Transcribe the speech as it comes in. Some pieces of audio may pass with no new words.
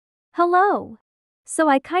Hello. So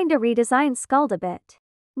I kinda redesigned Skuld a bit.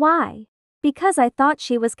 Why? Because I thought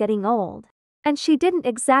she was getting old. And she didn't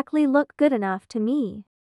exactly look good enough to me.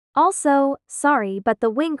 Also, sorry but the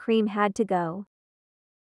wing cream had to go.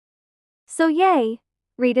 So yay,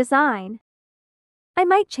 redesign. I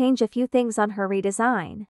might change a few things on her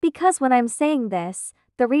redesign, because when I'm saying this,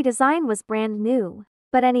 the redesign was brand new.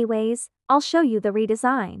 But anyways, I'll show you the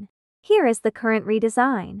redesign. Here is the current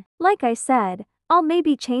redesign. Like I said, I'll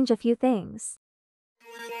maybe change a few things.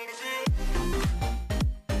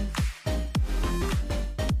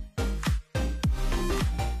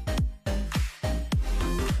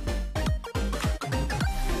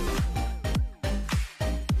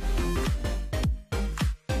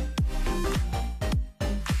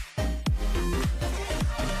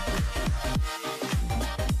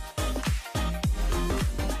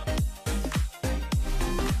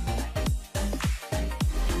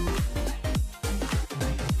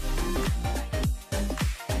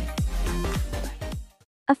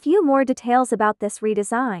 A few more details about this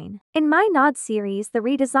redesign. In my Nod series, the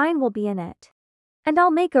redesign will be in it. And I'll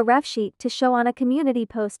make a ref sheet to show on a community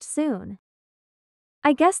post soon.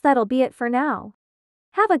 I guess that'll be it for now.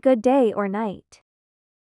 Have a good day or night.